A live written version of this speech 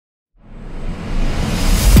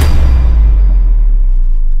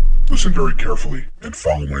Listen very carefully and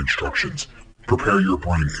follow my instructions. Prepare your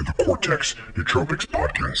brain for the Cortex Nootropics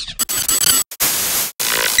podcast.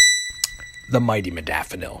 The mighty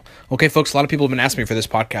modafinil. Okay, folks, a lot of people have been asking me for this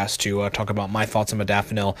podcast to talk about my thoughts on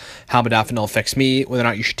modafinil, how modafinil affects me, whether or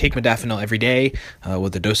not you should take modafinil every day,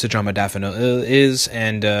 what the dosage on modafinil is,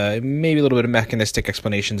 and maybe a little bit of mechanistic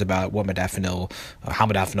explanations about what modafinil, how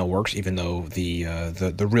modafinil works, even though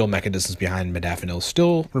the real mechanisms behind modafinil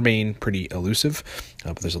still remain pretty elusive.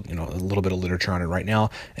 But there's a little bit of literature on it right now,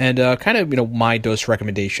 and kind of my dose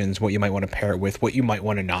recommendations, what you might want to pair it with, what you might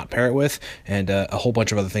want to not pair it with, and a whole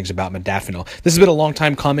bunch of other things about modafinil. This has been a long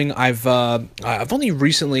time coming. I've only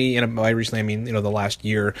recently, and by recently I mean the last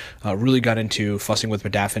year, really got into fussing with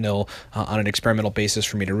modafinil on an experimental basis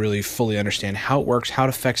for me to really fully understand how it works, how it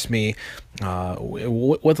affects me,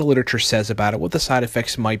 what the literature says about it, what the side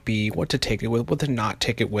effects might be, what to take it with, what to not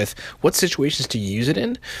take it with, what situations to use it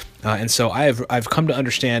in, and so I've come to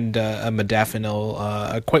understand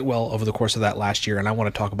modafinil quite well over the course of that last year, and I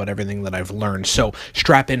want to talk about everything that I've learned. So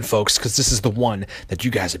strap in, folks, because this is the one that you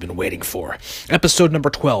guys have been waiting for. Episode number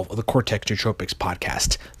 12 of the Cortex Nootropics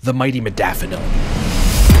podcast, the mighty modafinil.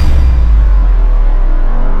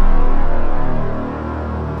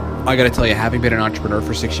 I gotta tell you, having been an entrepreneur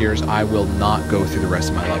for 6 years, I will not go through the rest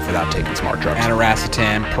of my life without taking smart drugs.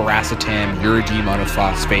 Aniracetam, piracetam, uridine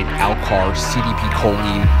monophosphate, Alcar, CDP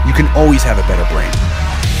choline. You can always have a better brain.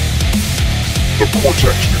 The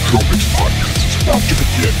Cortex Nootropics podcast is about to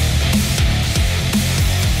begin.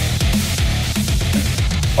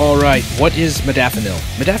 All right, what is modafinil?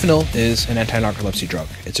 Modafinil is an anti-narcolepsy drug.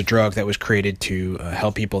 It's a drug that was created to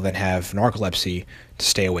help people that have narcolepsy to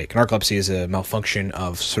stay awake. Narcolepsy is a malfunction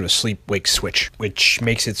of sort of sleep-wake switch, which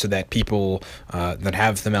makes it so that people that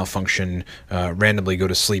have the malfunction randomly go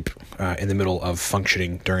to sleep in the middle of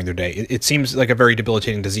functioning during their day. It seems like a very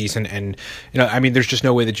debilitating disease, and there's just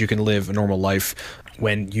no way that you can live a normal life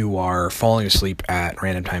when you are falling asleep at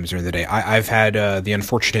random times during the day. I've had the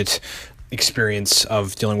unfortunate experience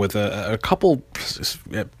of dealing with a couple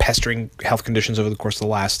pestering health conditions over the course of the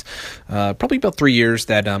last probably about 3 years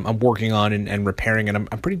that I'm working on and repairing, and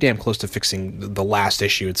I'm pretty damn close to fixing the last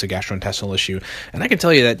issue. It's a gastrointestinal issue, and I can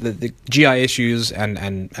tell you that the GI issues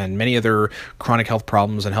and many other chronic health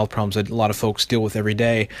problems and health problems that a lot of folks deal with every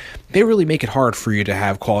day, they really make it hard for you to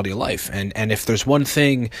have quality of life. And if there's one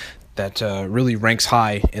thing that really ranks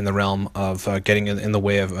high in the realm of getting in the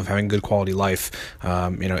way of having good quality life,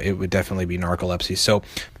 it would definitely be narcolepsy. So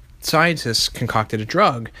scientists concocted a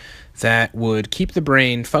drug that would keep the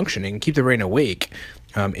brain functioning, keep the brain awake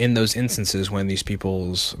in those instances when these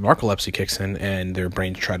people's narcolepsy kicks in and their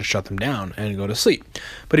brains try to shut them down and go to sleep.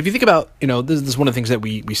 But if you think about, this is one of the things that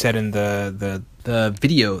we said in the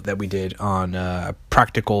video that we did on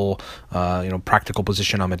practical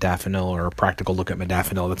position on modafinil, or a practical look at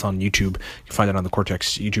modafinil. That's on YouTube. You can find it on the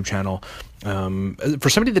Cortex YouTube channel. For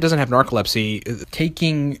somebody that doesn't have narcolepsy,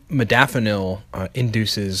 taking modafinil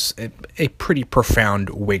induces a pretty profound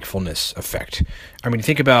wakefulness effect. I mean,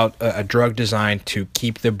 think about a drug designed to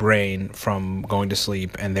keep the brain from going to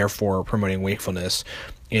sleep and therefore promoting wakefulness.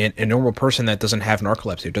 In a normal person that doesn't have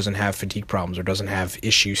narcolepsy, or doesn't have fatigue problems, or doesn't have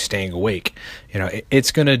issues staying awake,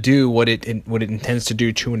 it's going to do what it intends to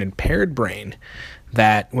do to an impaired brain.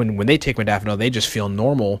 That when they take modafinil, they just feel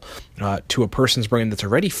normal. To a person's brain that's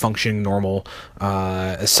already functioning normal,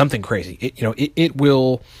 as something crazy. It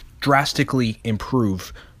will drastically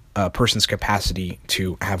improve a person's capacity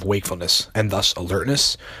to have wakefulness, and thus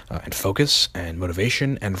alertness, and focus, and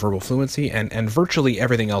motivation, and verbal fluency, and virtually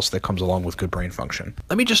everything else that comes along with good brain function.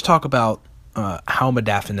 Let me just talk about how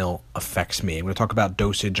modafinil affects me. I'm going to talk about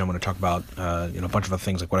dosage. I'm going to talk about a bunch of other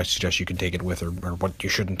things, like what I suggest you can take it with, or what you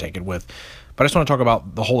shouldn't take it with. But I just want to talk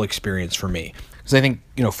about the whole experience for me, because I think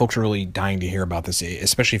folks are really dying to hear about this,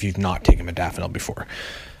 especially if you've not taken modafinil before.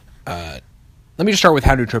 Let me just start with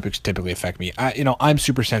how nootropics typically affect me. I'm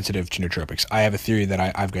super sensitive to nootropics. I have a theory that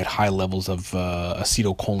I've got high levels of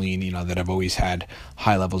acetylcholine, that I've always had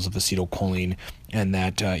high levels of acetylcholine, and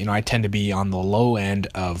that, I tend to be on the low end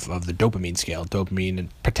of the dopamine scale, dopamine and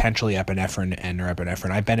potentially epinephrine and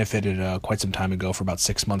norepinephrine. I benefited quite some time ago for about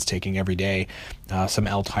 6 months taking every day some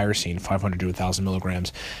L-tyrosine, 500 to 1,000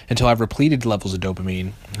 milligrams, until I've repleted levels of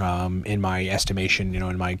dopamine in my estimation,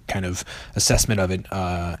 in my kind of assessment of it,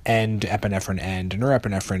 and epinephrine and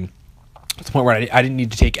norepinephrine, to the point where I didn't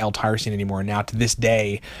need to take L-tyrosine anymore. And now to this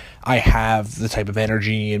day, I have the type of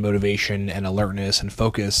energy and motivation and alertness and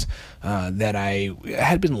focus that I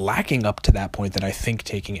had been lacking up to that point, that I think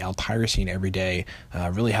taking L-tyrosine every day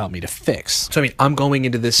really helped me to fix. So, I mean, I'm going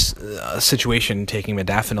into this situation taking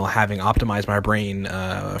modafinil, having optimized my brain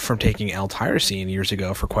from taking L-tyrosine years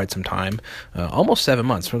ago for quite some time, almost 7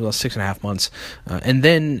 months, for about 6.5 months. And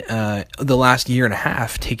then the last year and a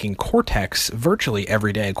half taking Cortex virtually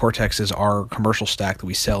every day. Cortex is our commercial stack that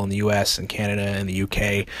we sell in the US and Canada and the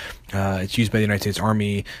UK. It's used by the United States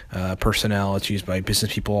Army personnel. It's used by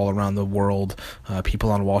business people all around the world,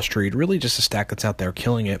 people on Wall Street. Really just a stack that's out there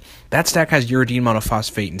killing it. That stack has uridine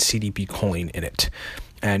monophosphate and CDP-choline in it.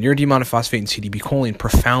 And uridine monophosphate and CDP-choline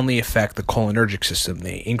profoundly affect the cholinergic system.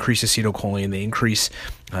 They increase acetylcholine, they increase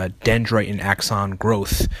dendrite and axon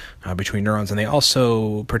growth between neurons, and they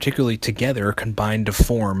also, particularly together, combine to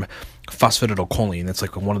form phosphatidylcholine. That's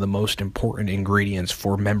like one of the most important ingredients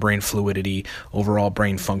for membrane fluidity, overall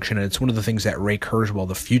brain function, and it's one of the things that Ray Kurzweil,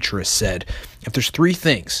 the futurist, said. If there's 3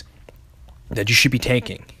 things that you should be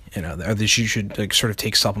taking, that you should sort of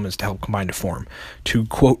take supplements to help combine to form, to,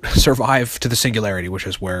 quote, survive to the singularity, which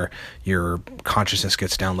is where your consciousness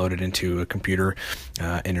gets downloaded into a computer,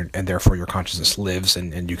 and therefore your consciousness lives,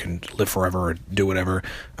 and you can live forever or do whatever.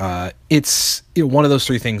 It's one of those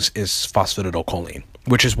 3 things is phosphatidylcholine,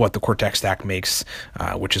 which is what the Cortex stack makes,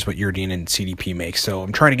 which is what uridine and CDP makes. So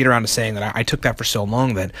I'm trying to get around to saying that I took that for so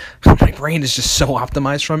long that my brain is just so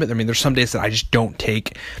optimized from it. I mean, there's some days that I just don't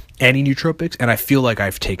take any nootropics, and I feel like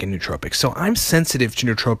I've taken nootropics. So I'm sensitive to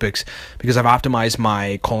nootropics because I've optimized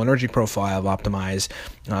my cholinergic profile, I've optimized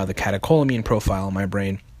the catecholamine profile in my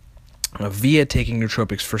brain via taking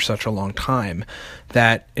nootropics for such a long time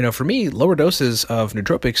that, for me, lower doses of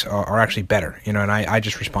nootropics are actually better, and I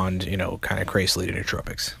just respond, kind of crazily to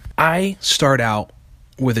nootropics. I start out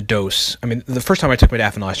with a dose. I mean, the first time I took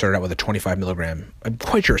modafinil, I started out with a 25 milligram. I'm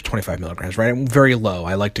quite sure it's 25 milligrams, right? I'm very low.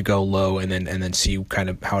 I like to go low and then see kind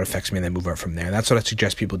of how it affects me and then move up from there. That's what I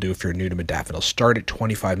suggest people do if you're new to modafinil. Start at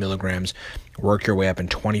 25 milligrams, work your way up in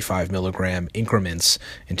 25 milligram increments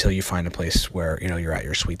until you find a place where, you're at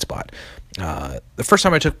your sweet spot. The first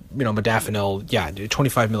time I took, modafinil,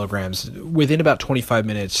 25 milligrams, within about 25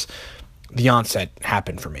 minutes, the onset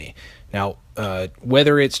happened for me. Now,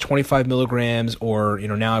 whether it's 25 milligrams or,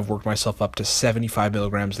 now I've worked myself up to 75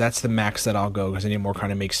 milligrams, that's the max that I'll go because any more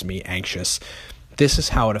kind of makes me anxious. This is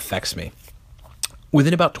how it affects me.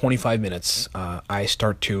 Within about 25 minutes, I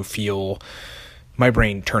start to feel my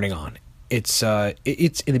brain turning on. It's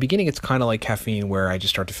in the beginning, it's kind of like caffeine where I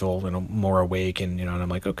just start to feel, more awake and, and I'm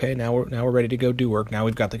like, okay, now we're ready to go do work. Now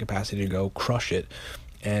we've got the capacity to go crush it.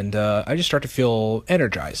 And I just start to feel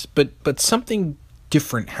energized. But something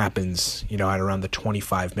different happens, at around the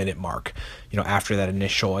 25-minute mark, after that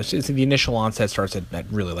initial, the initial onset starts at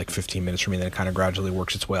really like 15 minutes for me, and then it kind of gradually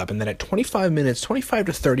works its way up. And then at 25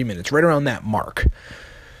 to 30 minutes, right around that mark,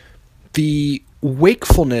 the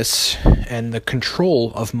wakefulness and the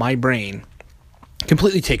control of my brain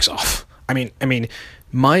completely takes off. I mean,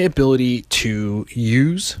 my ability to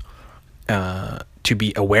use, to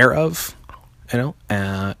be aware of,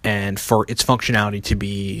 and for its functionality to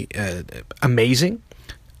be amazing,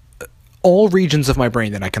 all regions of my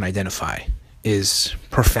brain that I can identify is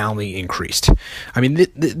profoundly increased. I mean,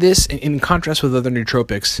 this, in contrast with other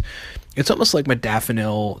nootropics, it's almost like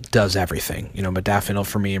modafinil does everything. Modafinil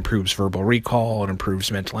for me improves verbal recall, it improves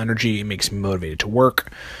mental energy, it makes me motivated to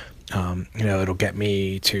work. It'll get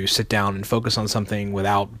me to sit down and focus on something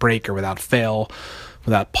without break or without fail,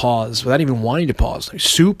 without pause, without even wanting to pause. I'm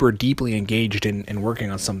super deeply engaged in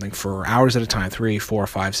working on something for hours at a time, 3, 4,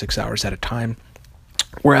 5, 6 hours at a time.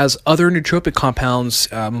 Whereas other nootropic compounds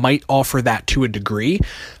might offer that to a degree.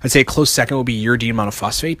 I'd say a close second would be uridine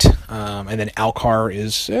monophosphate, and then Alcar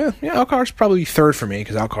is probably third for me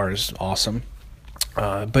because Alcar is awesome.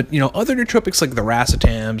 But other nootropics like the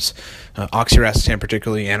racetams, oxiracetam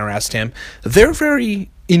particularly, aniracetam, they're very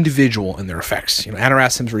individual in their effects.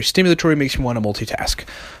 Aniracetam is very stimulatory, makes me want to multitask.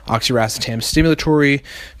 Oxiracetam is stimulatory,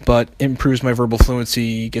 but improves my verbal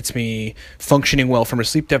fluency, gets me functioning well from a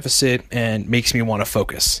sleep deficit, and makes me want to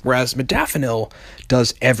focus. Whereas modafinil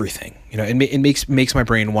does everything. It makes my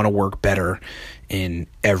brain want to work better in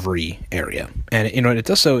every area, and it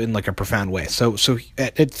does so in like a profound way. So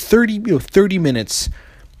at 30 minutes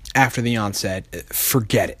after the onset,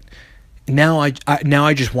 forget it. now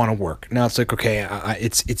I just want to work. Now it's like, okay,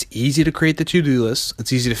 it's easy to create the to-do list.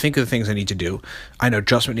 It's easy to think of the things I need to do. I know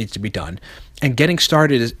just what needs to be done. And getting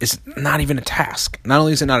started is not even a task. Not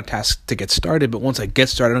only is it not a task to get started, but once I get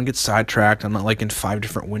started, I don't get sidetracked. I'm not like in 5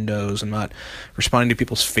 different windows. I'm not responding to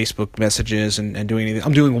people's Facebook messages and doing anything.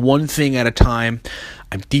 I'm doing one thing at a time.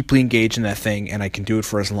 I'm deeply engaged in that thing, and I can do it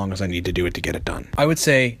for as long as I need to do it to get it done. I would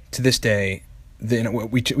say to this day,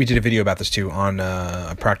 we did a video about this too on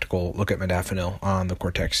a practical look at modafinil on the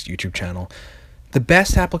Cortex YouTube channel. The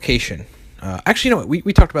best application, actually, you know what?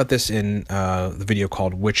 We talked about this in the video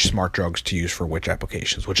called "Which Smart Drugs to Use for Which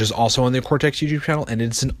Applications," which is also on the Cortex YouTube channel, and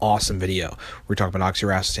it's an awesome video. We talk about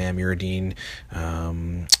oxiracetam, uridine,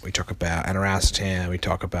 we talk about aniracetam, we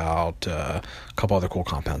talk about a couple other cool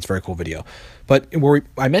compounds. Very cool video. But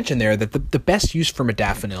I mentioned there that the best use for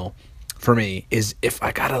modafinil for me is if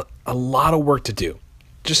I got a lot of work to do,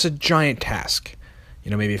 just a giant task.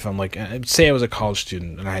 You know, maybe if I'm like, say I was a college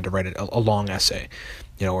student and I had to write a long essay,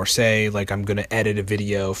 you know, or say like I'm going to edit a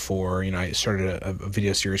video for, you know, I started a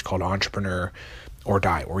video series called Entrepreneur or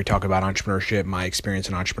Die, where we talk about entrepreneurship, my experience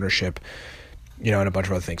in entrepreneurship, you know, and a bunch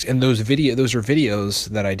of other things. And those are videos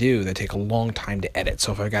that I do that take a long time to edit.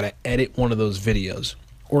 So if I got to edit one of those videos,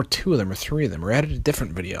 or 2 of them, or 3 of them, or edit a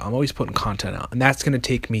different video, I'm always putting content out. And that's going to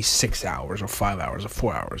take me 6 hours, or 5 hours, or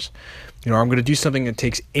 4 hours. You know, I'm going to do something that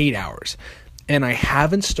takes 8 hours. And I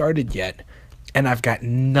haven't started yet, and I've got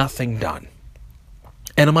nothing done.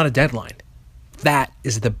 And I'm on a deadline. That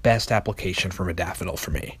is the best application for modafinil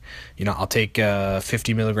for me. You know, I'll take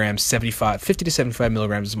 50 milligrams, 50 to 75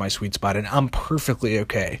 milligrams is my sweet spot, and I'm perfectly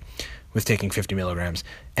okay with taking 50 milligrams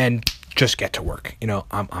and just get to work. You know,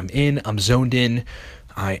 I'm zoned in.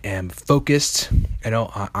 I am focused, you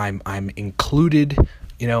know, I'm included,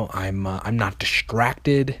 you know, I'm not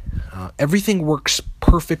distracted. Everything works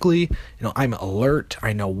perfectly. You know, I'm alert.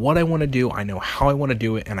 I know what I want to do. I know how I want to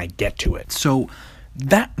do it, and I get to it. So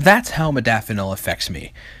that's how modafinil affects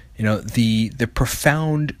me. You know, the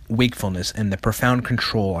profound wakefulness and the profound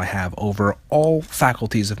control I have over all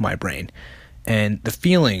faculties of my brain, and the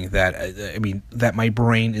feeling that, that my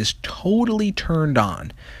brain is totally turned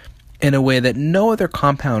on in a way that no other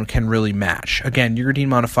compound can really match. Again, uridine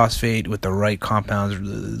monophosphate with the right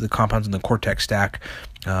compounds, the compounds in the Cortex stack,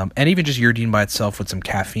 and even just uridine by itself with some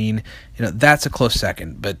caffeine, you know, that's a close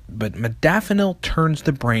second. But modafinil turns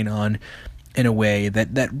the brain on in a way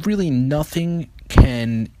that really nothing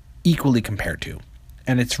can equally compare to.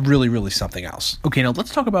 And it's really, really something else. Okay, now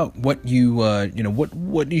let's talk about what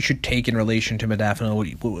what you should take in relation to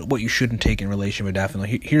modafinil, what you shouldn't take in relation to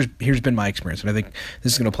modafinil. Here's been my experience, and I think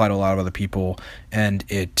this is going to apply to a lot of other people, and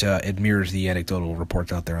it mirrors the anecdotal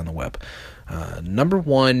reports out there on the web. Number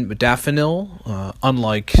one, modafinil,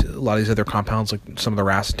 unlike a lot of these other compounds like some of the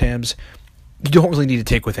racetams, you don't really need to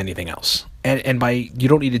take with anything else. And by you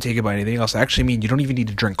don't need to take it by anything else, I actually mean you don't even need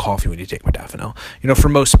to drink coffee when you take modafinil. You know, for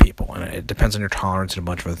most people, and it depends on your tolerance and a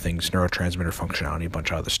bunch of other things, neurotransmitter functionality, a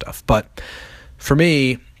bunch of other stuff. But for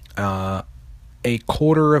me, a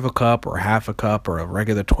quarter of a cup or half a cup or a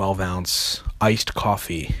regular 12-ounce iced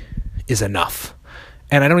coffee is enough.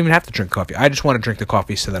 And I don't even have to drink coffee. I just want to drink the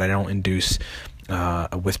coffee so that I don't induce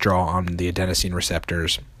a withdrawal on the adenosine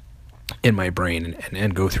receptors in my brain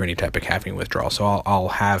and go through any type of caffeine withdrawal. So I'll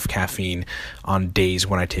have caffeine on days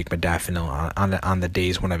when I take modafinil, on the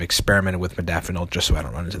days when I've experimented with modafinil, just so I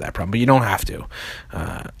don't run into that problem. But you don't have to.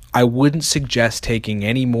 I wouldn't suggest taking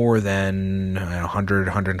any more than 100,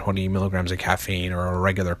 120 milligrams of caffeine or a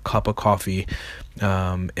regular cup of coffee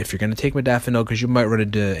if you're going to take modafinil, because you might run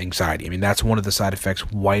into anxiety. I mean, that's one of the side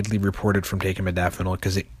effects widely reported from taking modafinil,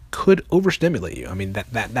 because it could overstimulate you. I mean,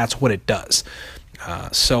 that's what it does.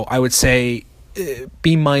 So I would say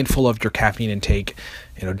be mindful of your caffeine intake.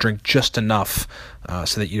 You know, drink just enough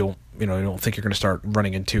so that you don't think you're going to start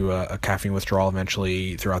running into a caffeine withdrawal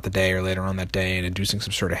eventually throughout the day or later on that day and inducing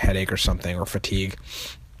some sort of headache or something, or fatigue.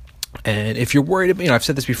 And if you're worried, I've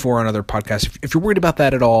said this before on other podcasts, if you're worried about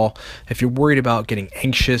that at all, if you're worried about getting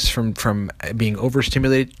anxious from being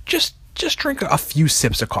overstimulated, just drink a few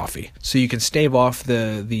sips of coffee so you can stave off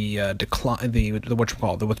the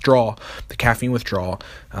withdrawal, the caffeine withdrawal,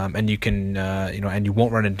 and you can and you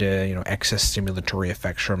won't run into excess stimulatory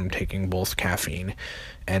effects from taking both caffeine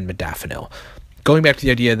and modafinil. Going back to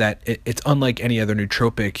the idea that it's unlike any other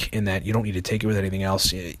nootropic in that you don't need to take it with anything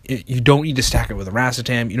else. You don't need to stack it with a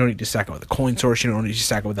racetam. You don't need to stack it with a coin source. You don't need to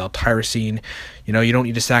stack it with L-tyrosine. You don't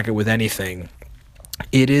need to stack it with anything.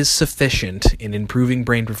 It is sufficient in improving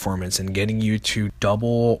brain performance and getting you to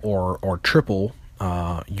double or triple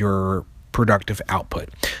your productive output.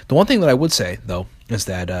 The one thing that I would say, though, is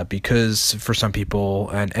that because for some people,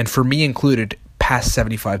 and for me included, past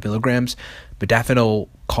 75 milligrams, modafinil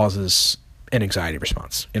causes an anxiety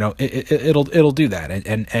response. It'll do that,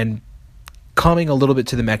 and coming a little bit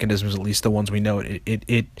to the mechanisms, at least the ones we know,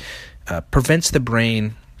 it prevents the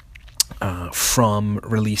brain from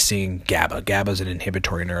releasing GABA. GABA is an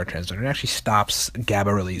inhibitory neurotransmitter. It actually stops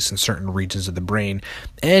GABA release in certain regions of the brain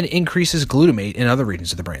and increases glutamate in other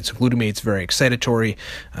regions of the brain. So glutamate's very excitatory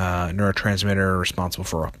neurotransmitter responsible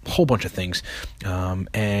for a whole bunch of things.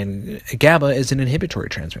 And GABA is an inhibitory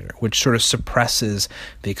transmitter, which sort of suppresses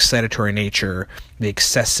the excitatory nature, the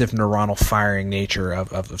excessive neuronal firing nature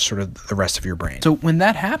of sort of the rest of your brain. So when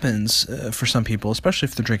that happens for some people, especially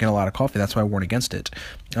if they're drinking a lot of coffee, that's why I warn against it.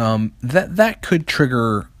 That could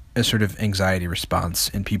trigger a sort of anxiety response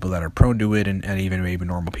in people that are prone to it, and even maybe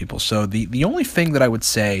normal people. So the only thing that I would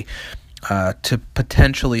say to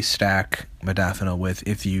potentially stack modafinil with,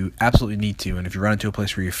 if you absolutely need to, and if you run into a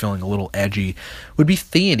place where you're feeling a little edgy, would be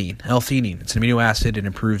theanine, L-theanine. It's an amino acid. It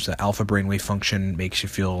improves the alpha brainwave function, makes you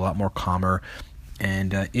feel a lot more calmer.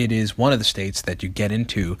 And it is one of the states that you get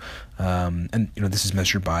into, and this is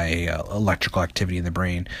measured by electrical activity in the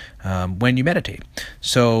brain when you meditate.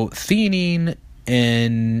 So theanine,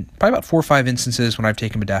 in probably about 4 or 5 instances when I've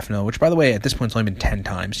taken modafinil, which, by the way, at this point it's only been 10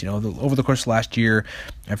 times. Over the course of last year,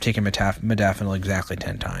 I've taken modafinil exactly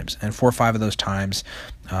 10 times, and 4 or 5 of those times,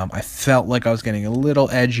 I felt like I was getting a little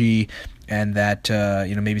edgy, and that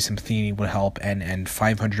maybe some theanine would help, and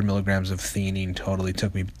 500 milligrams of theanine totally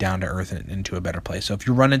took me down to earth and into a better place. So if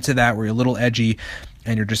you run into that where you're a little edgy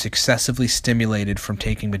and you're just excessively stimulated from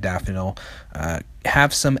taking modafinil,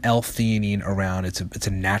 have some L-theanine around. It's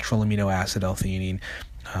a natural amino acid, L-theanine.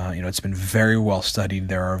 It's been very well studied.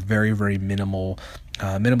 There are very, very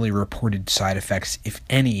minimally reported side effects, if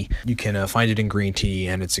any. You can find it in green tea,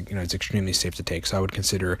 and it's extremely safe to take. So I would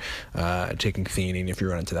consider taking theanine if you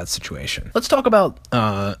run into that situation. Let's talk about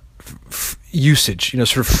usage,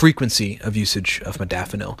 sort of frequency of usage of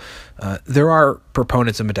modafinil. There are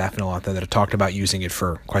proponents of modafinil out there that have talked about using it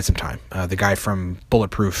for quite some time. The guy from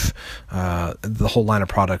Bulletproof, the whole line of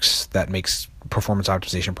products that makes performance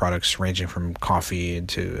optimization products ranging from coffee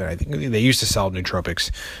to, I think they used to sell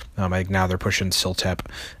nootropics. I think now they're pushing Siltep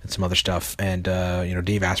and some other stuff. And,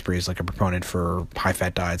 Dave Asprey is like a proponent for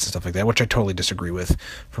high-fat diets and stuff like that, which I totally disagree with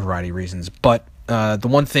for a variety of reasons. But the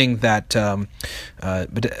one thing that, that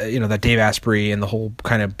Dave Asprey and the whole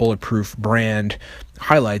kind of Bulletproof brand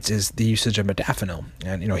highlights is the usage of modafinil.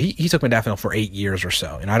 And, he took modafinil for 8 years or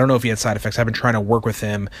so. And I don't know if he had side effects. I've been trying to work with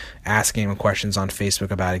him, asking him questions on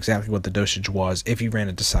Facebook about exactly what the dosage was, if he ran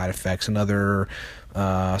into side effects and other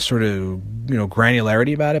sort of,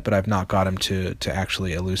 granularity about it, but I've not got him to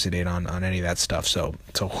actually elucidate on any of that stuff. So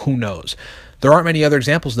who knows? There aren't many other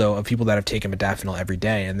examples, though, of people that have taken modafinil every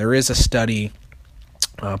day. And there is a study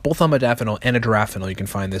both on modafinil and adrafinil. You can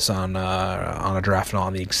find this on adrafinil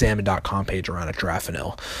on the examine.com page around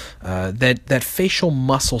adrafinil. That facial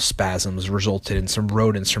muscle spasms resulted in some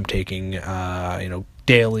rodents from taking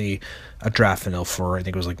daily adrafinil for, I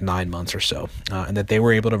think it was like 9 months or so, and that they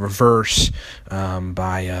were able to reverse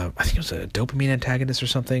by I think it was a dopamine antagonist or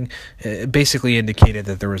something. It basically indicated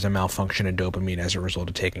that there was a malfunction in dopamine as a result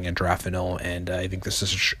of taking adrafinil, and I think this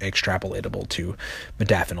is extrapolatable to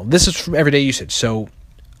modafinil. This is from everyday usage, so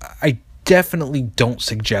I definitely don't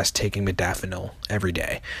suggest taking modafinil every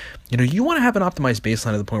day. You want to have an optimized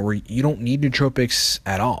baseline to the point where you don't need nootropics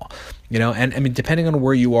at all. And I mean, depending on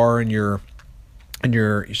where you are in your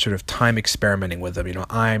sort of time experimenting with them.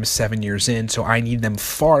 I'm 7 years in, so I need them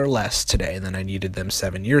far less today than I needed them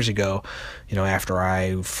 7 years ago, after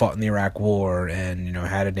I fought in the Iraq War and,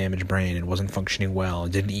 had a damaged brain and wasn't functioning well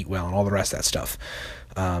and didn't eat well and all the rest of that stuff.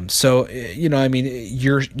 So, I mean,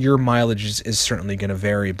 your mileage is certainly going to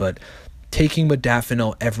vary, but taking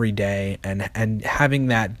modafinil every day and having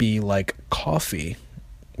that be like coffee,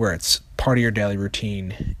 where it's part of your daily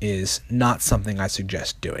routine, is not something I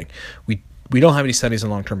suggest doing. We don't have any studies on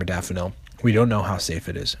long-term modafinil. We don't know how safe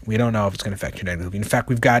it is. We don't know if it's going to affect you negatively. In fact,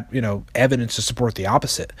 we've got, evidence to support the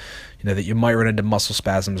opposite, that you might run into muscle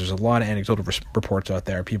spasms. There's a lot of anecdotal reports out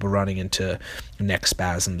there, people running into neck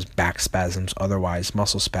spasms, back spasms, otherwise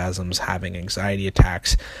muscle spasms, having anxiety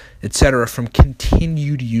attacks, etc. from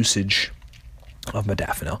continued usage of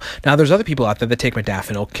modafinil. Now, there's other people out there that take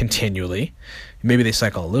modafinil continually. Maybe they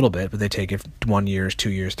cycle a little bit, but they take it 1 year, 2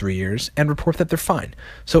 years, 3 years, and report that they're fine.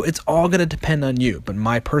 So it's all going to depend on you. But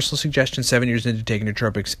my personal suggestion, 7 years into taking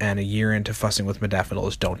nootropics and a year into fussing with modafinil,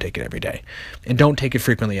 is don't take it every day. And don't take it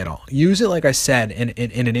frequently at all. Use it, like I said,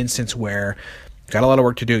 in an instance where you've got a lot of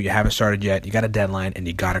work to do, you haven't started yet, you got a deadline, and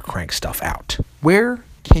you got to crank stuff out. Where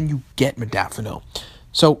can you get modafinil?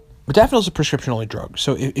 So modafinil is a prescription-only drug.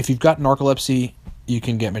 So if you've got narcolepsy, you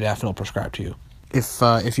can get modafinil prescribed to you.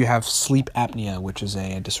 if you have sleep apnea, which is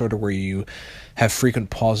a disorder where you have frequent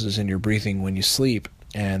pauses in your breathing when you sleep,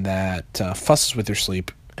 and that fusses with your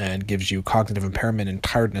sleep and gives you cognitive impairment and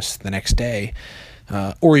tiredness the next day,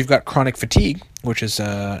 or you've got chronic fatigue, which is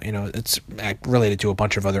it's related to a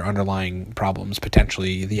bunch of other underlying problems,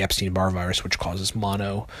 potentially the Epstein-Barr virus, which causes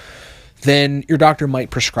mono, then your doctor might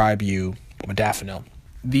prescribe you modafinil.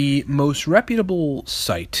 The most reputable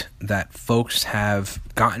site that folks have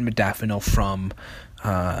gotten modafinil from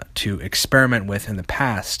to experiment with in the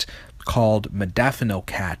past, called Modafinil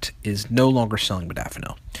Cat, is no longer selling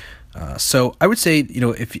modafinil. So I would say,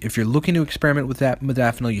 if you're looking to experiment with that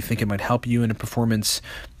modafinil, you think it might help you in a performance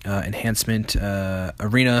enhancement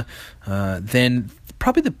arena, then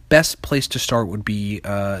probably the best place to start would be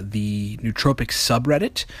the Nootropics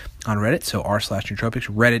subreddit on Reddit, so r/Nootropics,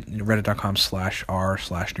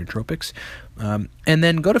 reddit.com/r/Nootropics, and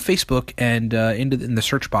then go to Facebook and in the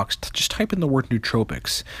search box, just type in the word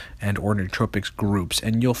Nootropics or Nootropics groups,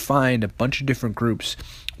 and you'll find a bunch of different groups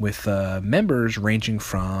with members ranging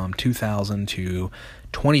from 2,000 to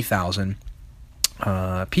 20,000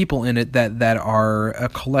 people in it that are a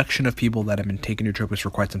collection of people that have been taking nootropics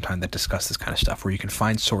for quite some time that discuss this kind of stuff, where you can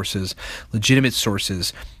find sources, legitimate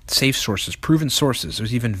sources, safe sources, proven sources.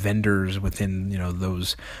 There's even vendors within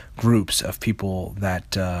those groups of people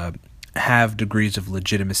that have degrees of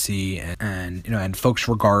legitimacy and folks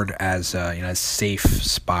regard as as safe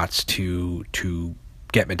spots to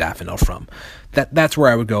get modafinil from. That's where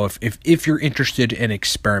I would go if you're interested in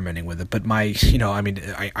experimenting with it. But I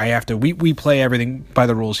have to, we play everything by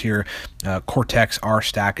the rules here. Cortex, our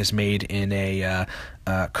stack, is made in a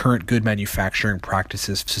current good manufacturing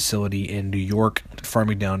practices facility in New York,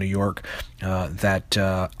 Farmingdale, New York, that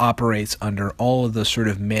operates under all of the sort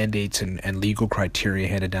of mandates and legal criteria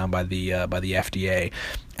handed down by the FDA.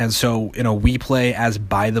 And so, we play as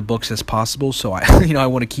by the books as possible. So I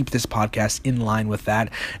want to keep this podcast in line with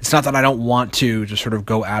that. It's not that I don't want to just sort of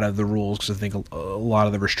go out of the rules, because I think a lot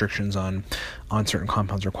of the restrictions on certain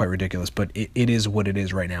compounds are quite ridiculous, but it is what it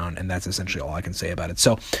is right now. And that's essentially all I can say about it.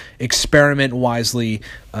 So experiment wisely,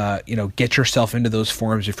 get yourself into those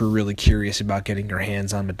forums if you're really curious about getting your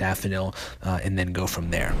hands on modafinil, and then go from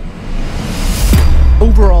there.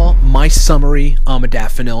 Overall, my summary on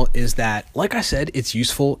modafinil is that, like I said, it's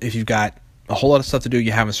useful if you've got a whole lot of stuff to do,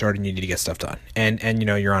 you haven't started, and you need to get stuff done. And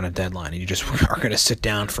you're on a deadline, and you just are going to sit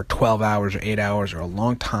down for 12 hours or 8 hours or a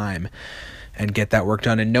long time and get that work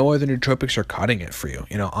done, and no other nootropics are cutting it for you.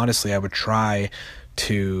 Honestly, I would try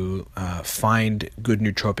to find good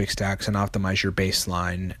nootropic stacks and optimize your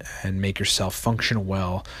baseline and make yourself function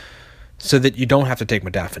well, so that you don't have to take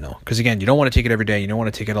modafinil. Because again, you don't want to take it every day. You don't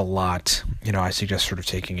want to take it a lot. I suggest sort of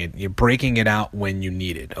taking it, you're breaking it out when you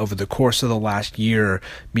need it. Over the course of the last year,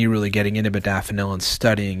 me really getting into modafinil and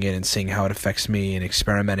studying it and seeing how it affects me and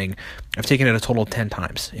experimenting, I've taken it a total of 10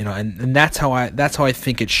 times. And that's how I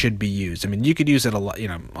think it should be used. I mean, you could use it a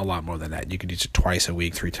lot more than that. You could use it twice a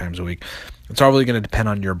week, 3 times a week. It's all really going to depend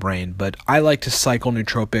on your brain, but I like to cycle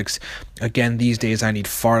nootropics. Again, these days I need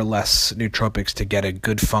far less nootropics to get a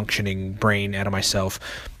good functioning brain out of myself.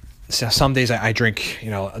 So some days I drink,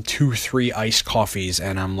 2-3 iced coffees,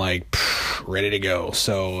 and I'm like ready to go.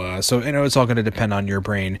 So it's all going to depend on your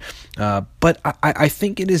brain. But I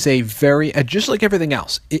think it is a very, just like everything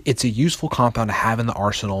else, it's a useful compound to have in the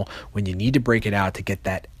arsenal when you need to break it out to get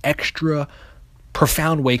that extra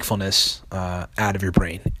profound wakefulness out of your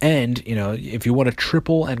brain. And if you want to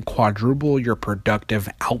triple and quadruple your productive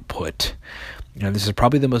output, this is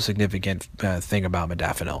probably the most significant thing about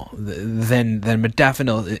modafinil. Then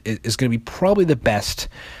modafinil is going to be probably the best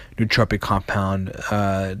nootropic compound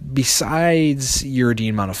besides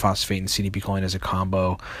uridine monophosphate and CDP-choline as a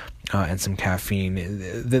combo, and some caffeine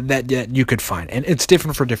that you could find. And it's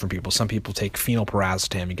different for different people. Some people take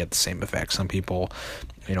phenylpiracetam and get the same effect. Some people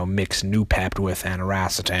mix Noopept with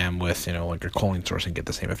aniracetam with like your choline source and get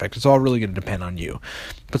the same effect. It's all really going to depend on you.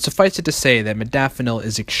 But suffice it to say that modafinil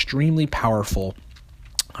is extremely powerful.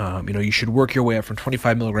 You should work your way up from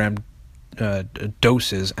 25 milligram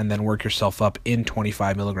doses and then work yourself up in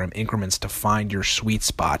 25 milligram increments to find your sweet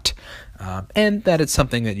spot. And that it's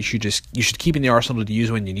something that you should keep in the arsenal to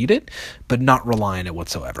use when you need it, but not rely on it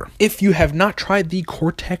whatsoever. If you have not tried the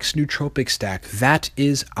Cortex Nootropic stack, that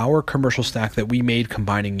is our commercial stack that we made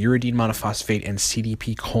combining uridine monophosphate and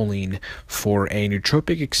CDP-choline for a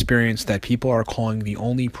nootropic experience that people are calling the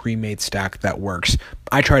only pre-made stack that works.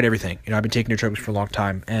 I tried everything. I've been taking nootropics for a long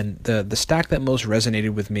time, and the stack that most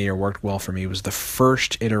resonated with me or worked well for me was the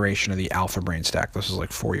first iteration of the Alpha Brain stack. This was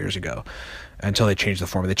like 4 years ago. until they changed the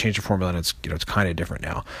formula. They changed the formula, and it's kind of different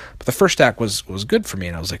now. But the first stack was good for me,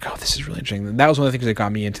 and I was like, oh, this is really interesting. And that was one of the things that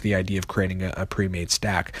got me into the idea of creating a pre-made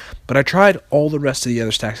stack. But I tried all the rest of the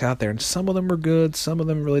other stacks out there, and some of them were good, some of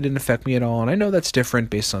them really didn't affect me at all. And I know that's different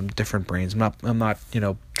based on different brains. I'm not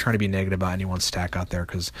trying to be negative about anyone's stack out there,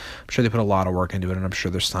 because I'm sure they put a lot of work into it, and I'm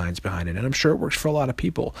sure there's science behind it, and I'm sure it works for a lot of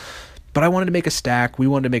people. But I wanted to make a stack. We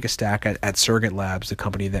wanted to make a stack at Surrogate Labs, the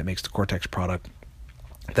company that makes the Cortex product,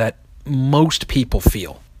 that most people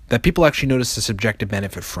feel, that people actually notice a subjective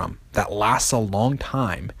benefit from, that lasts a long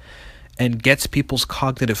time and gets people's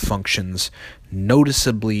cognitive functions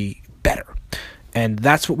noticeably better. And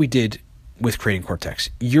that's what we did with creating Cortex.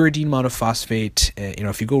 Uridine monophosphate,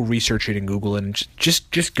 if you go research it and Google it, and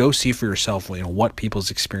just go see for yourself, what people's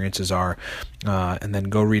experiences are, and then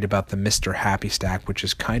go read about the Mr. Happy stack, which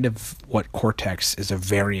is kind of what Cortex is a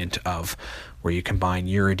variant of, where you combine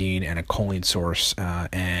uridine and a choline source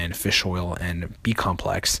and fish oil and B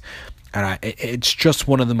complex. And it's just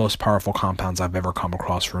one of the most powerful compounds I've ever come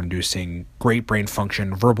across for inducing great brain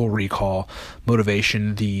function, verbal recall,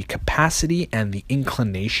 motivation, the capacity and the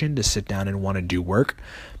inclination to sit down and want to do work.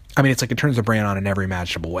 I mean, it's like it turns the brain on in every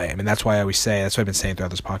imaginable way. I mean, that's why I always say, that's what I've been saying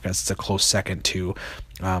throughout this podcast, it's a close second to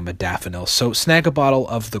modafinil. So snag a bottle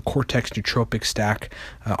of the Cortex Nootropics stack,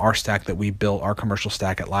 our stack that we built, our commercial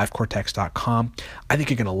stack at livecortex.com. I think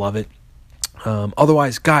you're going to love it.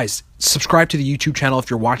 Otherwise, guys, subscribe to the YouTube channel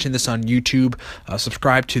if you're watching this on YouTube.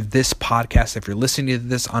 Subscribe to this podcast if you're listening to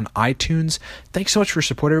this on iTunes. Thanks so much for your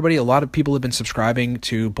support, everybody. A lot of people have been subscribing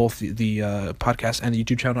to both the podcast and the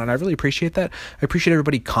YouTube channel, and I really appreciate that. I appreciate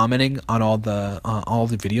everybody commenting on all the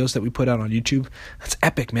videos that we put out on YouTube. That's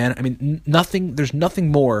epic, man. I mean, there's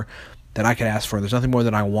nothing more that I could ask for. There's nothing more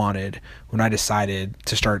that I wanted when I decided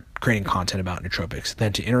to start creating content about nootropics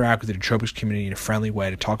than to interact with the nootropics community in a friendly way,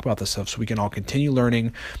 to talk about this stuff so we can all continue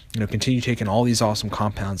learning, continue taking all these awesome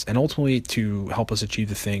compounds, and ultimately to help us achieve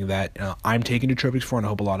the thing that I'm taking nootropics for, and I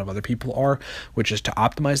hope a lot of other people are, which is to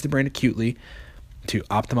optimize the brain acutely, to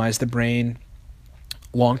optimize the brain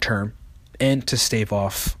long term, and to stave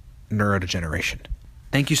off neurodegeneration.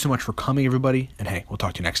 Thank you so much for coming, everybody, and hey, we'll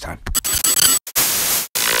talk to you next time.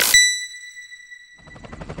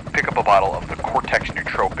 Pick up a bottle of the Cortex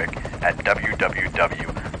Nootropic at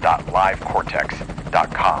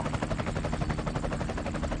www.livecortex.com.